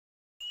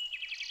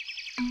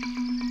Take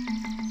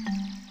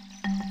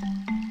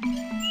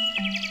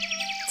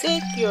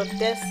your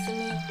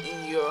destiny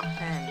in your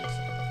hand.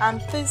 And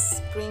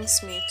this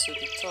brings me to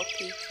the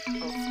topic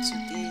of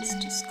today's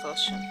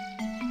discussion.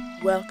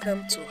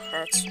 Welcome to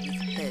Hearts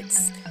with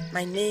Heads.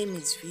 My name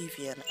is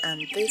Vivian,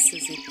 and this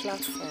is a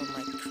platform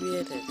I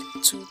created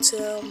to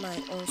tell my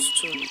own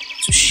story,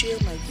 to share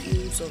my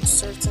views on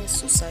certain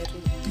societal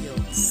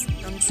ills,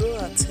 and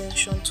draw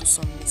attention to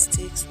some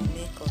mistakes we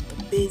make on the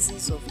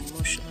basis of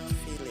emotional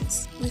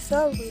feelings,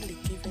 without really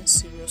giving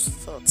serious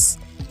thoughts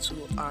to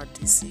our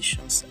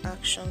decisions,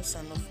 actions,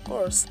 and of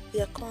course,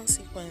 their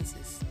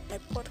consequences. My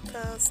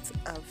podcasts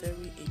are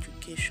very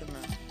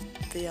educational.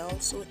 They are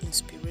also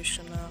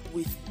inspirational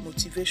with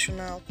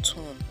motivational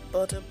tone,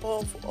 but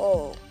above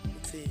all,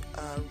 they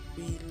are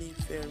really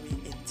very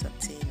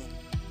entertaining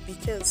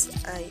because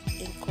I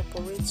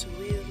incorporate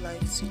real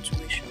life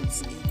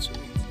situations into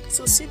it.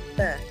 So sit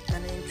back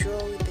and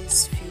enjoy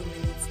this few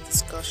minutes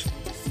discussion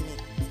with me.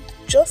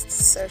 Just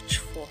search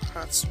for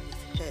Hearts with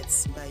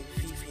Heads by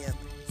Vivian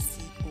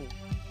CO.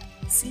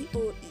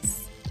 CO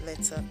is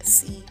letter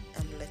C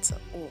and letter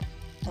O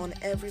on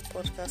every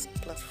podcast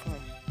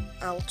platform.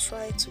 I'll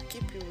try to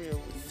keep it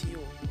real with you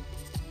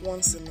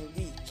once in a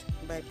week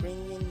by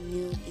bringing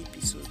new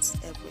episodes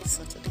every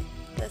Saturday.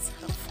 Let's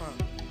have fun.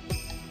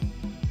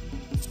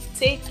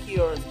 Take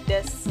your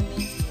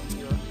destiny in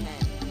your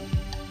hand.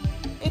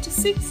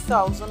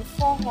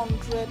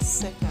 86,400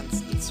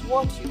 seconds is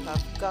what you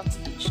have got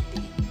each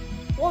day.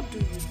 What do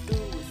you do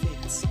with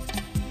it?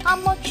 How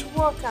much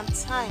work and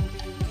time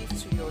do you give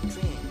to your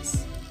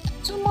dreams?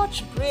 Too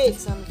much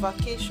breaks and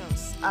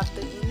vacations at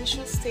the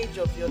initial stage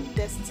of your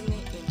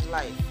destiny in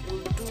life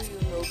will do you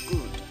no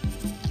good.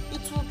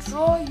 It will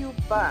draw you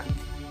back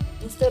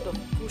instead of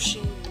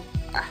pushing you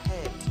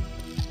ahead.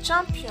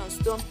 Champions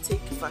don't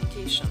take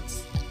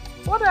vacations.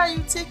 What are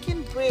you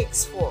taking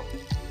breaks for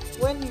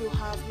when you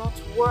have not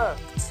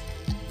worked?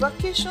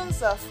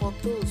 Vacations are for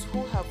those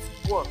who have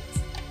worked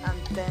and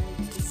then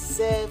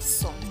deserve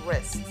some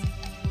rest.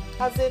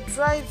 As a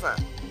driver,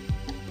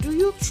 do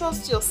you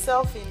trust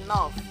yourself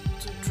enough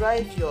to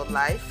drive your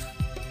life?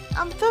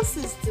 And this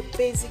is the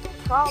basic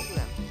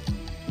problem.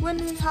 When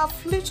you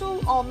have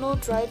little or no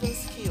driving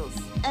skills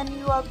and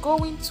you are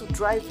going to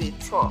drive a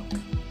truck,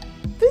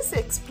 this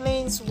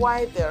explains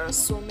why there are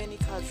so many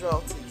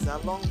casualties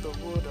along the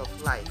road of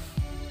life.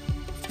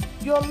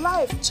 Your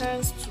life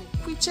turns to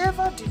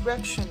whichever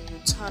direction you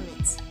turn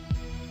it.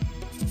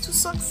 To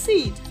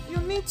succeed, you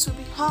need to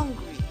be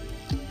hungry.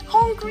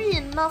 Hungry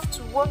enough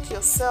to work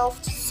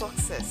yourself to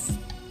success.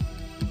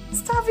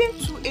 Starving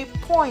to a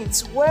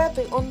point where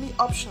the only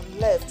option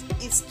left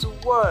is to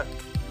work.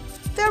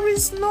 There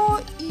is no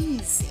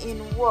ease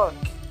in work.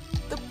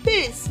 The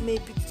pace may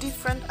be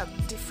different at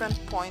different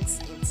points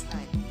in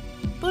time.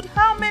 But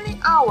how many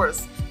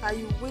hours are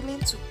you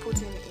willing to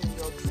put in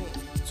your dream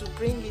to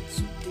bring it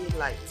to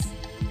daylight?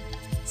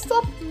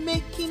 Stop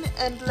making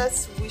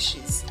endless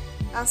wishes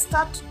and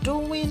start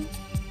doing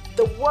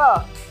the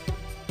work.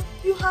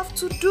 You have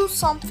to do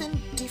something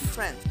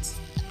different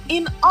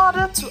in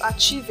order to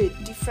achieve a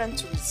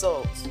different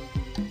result.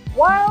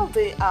 While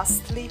they are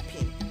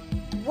sleeping,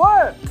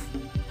 work.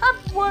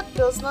 Hard work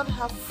does not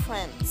have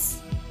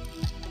friends.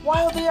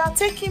 While they are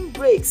taking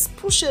breaks,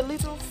 push a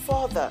little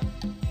further.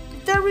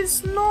 There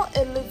is no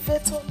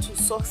elevator to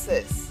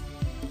success.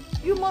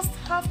 You must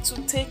have to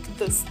take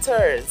the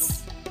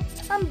stairs.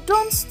 And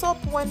don't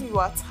stop when you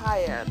are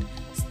tired.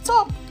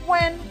 Stop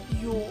when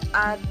you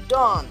are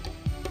done.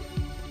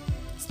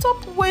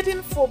 Stop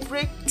waiting for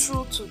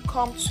breakthrough to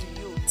come to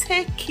you.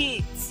 Take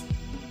it.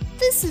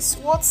 This is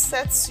what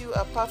sets you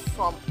apart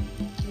from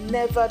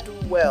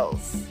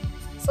never-do-wells.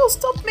 So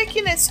stop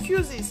making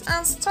excuses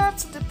and start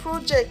the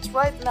project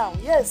right now.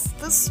 Yes,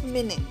 this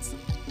minute.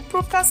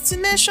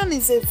 Procrastination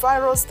is a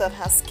virus that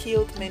has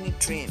killed many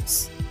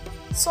dreams.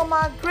 Some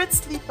are great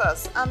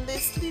sleepers and they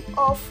sleep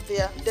off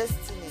their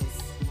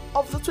destinies.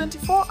 Of the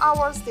 24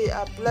 hours they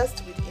are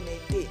blessed with in a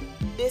day,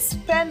 they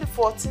spend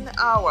 14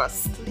 hours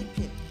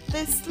sleeping.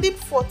 They sleep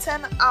for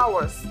 10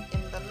 hours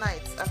in the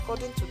night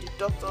according to the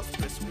doctor's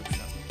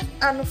prescription,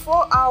 and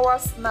 4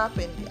 hours nap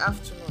in the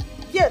afternoon.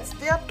 Yet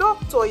their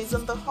doctor is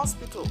in the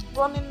hospital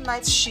running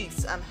night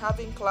shifts and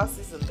having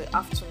classes in the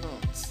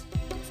afternoons.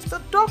 The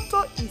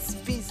doctor is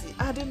busy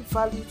adding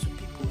value to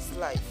people's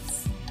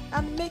lives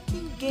and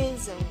making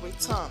gains in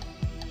return,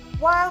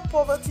 while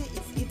poverty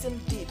is eating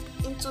deep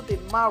into the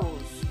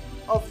marrows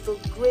of the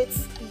great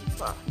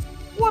sleeper.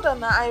 What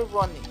an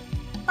irony!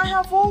 I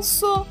have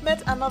also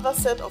met another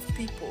set of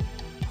people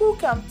who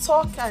can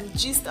talk and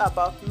gist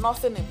about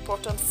nothing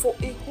important for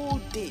a whole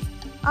day.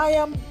 I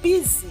am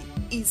busy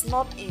is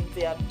not in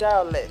their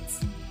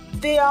dialect.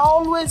 They are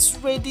always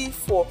ready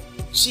for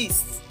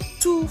gist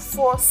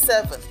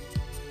 247.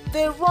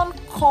 They run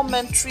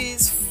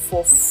commentaries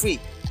for free,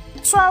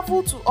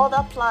 travel to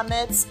other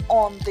planets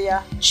on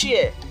their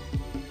chair,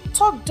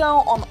 talk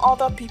down on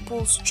other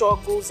people's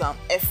struggles and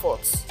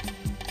efforts,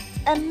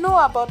 and know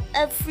about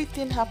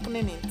everything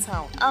happening in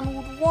town and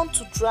would want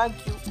to drag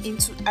you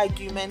into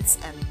arguments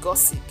and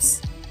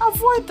gossips.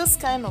 Avoid this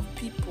kind of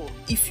people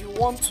if you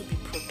want to be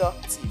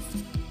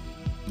productive.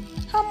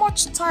 How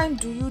much time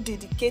do you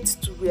dedicate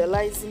to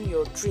realizing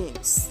your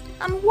dreams?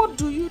 And what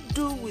do you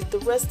do with the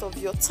rest of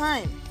your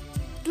time?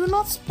 Do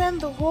not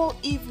spend the whole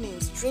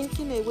evenings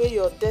drinking away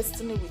your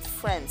destiny with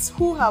friends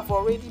who have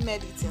already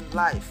made it in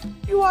life.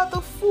 You are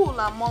the fool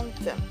among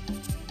them.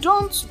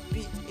 Don't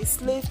be a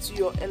slave to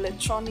your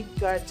electronic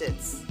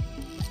gadgets.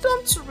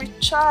 Don't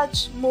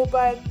recharge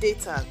mobile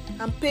data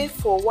and pay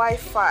for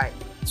Wi-Fi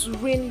to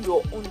ruin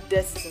your own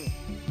destiny.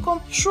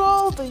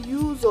 Control the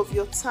use of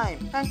your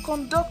time and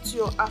conduct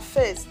your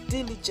affairs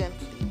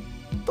diligently.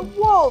 The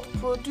world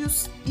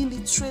produces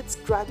illiterate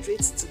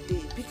graduates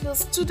today because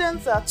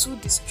students are too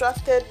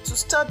distracted to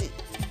study.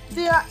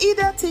 They are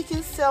either taking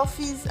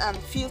selfies and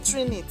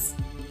filtering it,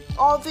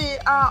 or they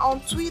are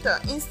on Twitter,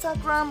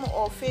 Instagram,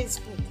 or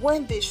Facebook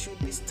when they should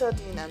be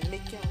studying and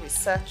making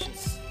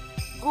researches.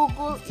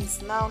 Google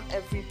is now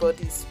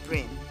everybody's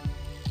brain.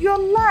 Your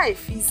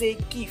life is a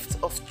gift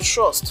of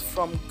trust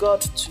from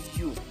God to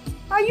you.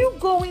 Are you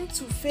going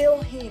to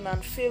fail Him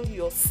and fail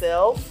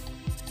yourself?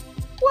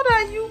 What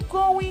are you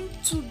going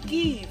to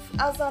give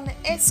as an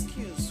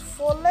excuse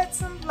for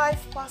letting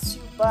life pass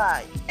you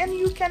by? And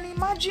you can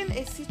imagine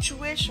a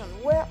situation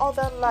where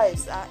other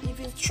lives are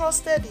even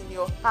trusted in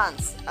your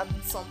hands at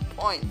some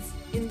point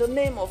in the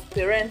name of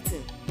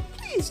parenting.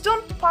 Please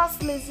don't pass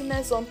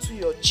laziness on to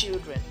your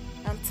children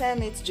and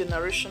turn it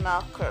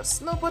generational curse.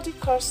 Nobody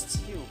cursed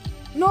you.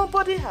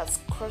 Nobody has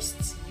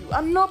cursed you,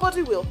 and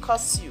nobody will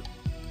curse you.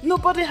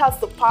 Nobody has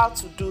the power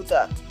to do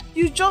that.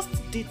 You just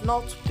did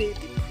not pay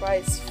the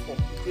price for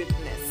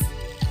greatness.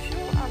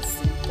 Pure and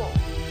simple.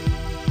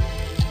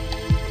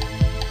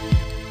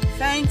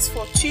 Thanks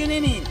for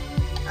tuning in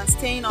and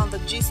staying on the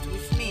gist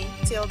with me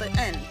till the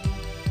end.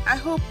 I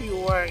hope you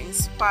were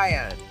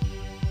inspired.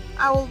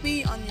 I will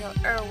be on your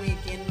airway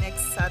again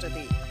next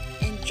Saturday.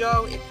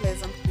 Enjoy a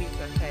pleasant week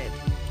ahead.